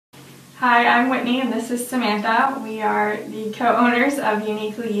Hi, I'm Whitney and this is Samantha. We are the co-owners of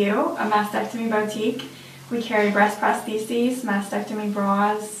Uniquely You, a mastectomy boutique. We carry breast prostheses, mastectomy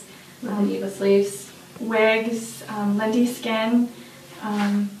bras, sleeves, wigs, Lindy Skin,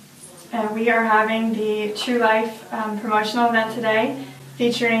 and we are having the True Life promotional event today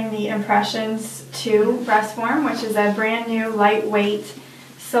featuring the Impressions 2 breast form, which is a brand new lightweight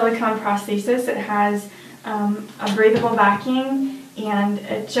silicone prosthesis. It has a breathable backing and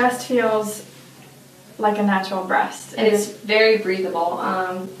it just feels like a natural breast. And it's very breathable.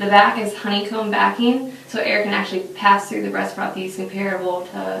 The back is honeycomb backing, so air can actually pass through the breast prosthesis comparable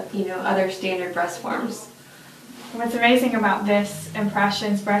to other standard breast forms. What's amazing about this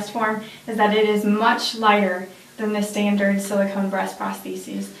Impressions breast form is that it is much lighter than the standard silicone breast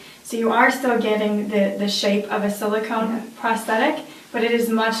prostheses. So you are still getting the shape of a silicone prosthetic, but it is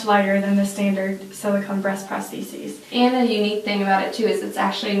much lighter than the standard silicone breast prostheses. And a unique thing about it too is it's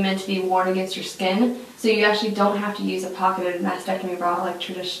actually meant to be worn against your skin, so you actually don't have to use a pocketed mastectomy bra like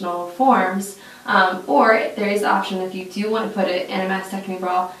traditional forms. Or there is the option, if you do want to put it in a mastectomy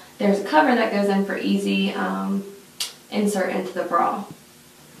bra, there's a cover that goes in for easy insert into the bra.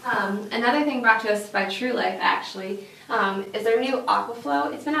 Another thing brought to us by True Life actually is their new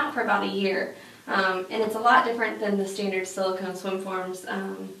Aquaflow. It's been out for about a year. And it's a lot different than the standard silicone swim forms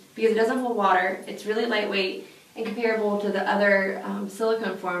because it doesn't hold water, it's really lightweight, and comparable to the other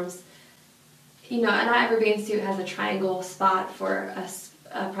silicone forms, not every bathing suit has a triangle spot for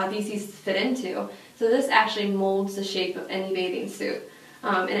a prosthesis to fit into, so this actually molds the shape of any bathing suit.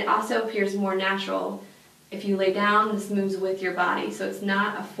 And it also appears more natural. If you lay down, this moves with your body, so it's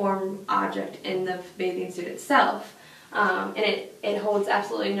not a form object in the bathing suit itself. And it holds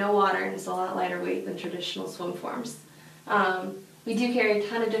absolutely no water, and it's a lot lighter weight than traditional swim forms. We do carry a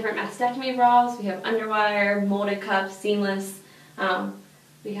ton of different mastectomy bras. We have underwire, molded cups, seamless.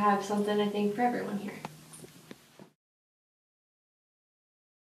 We have something, I think, for everyone here.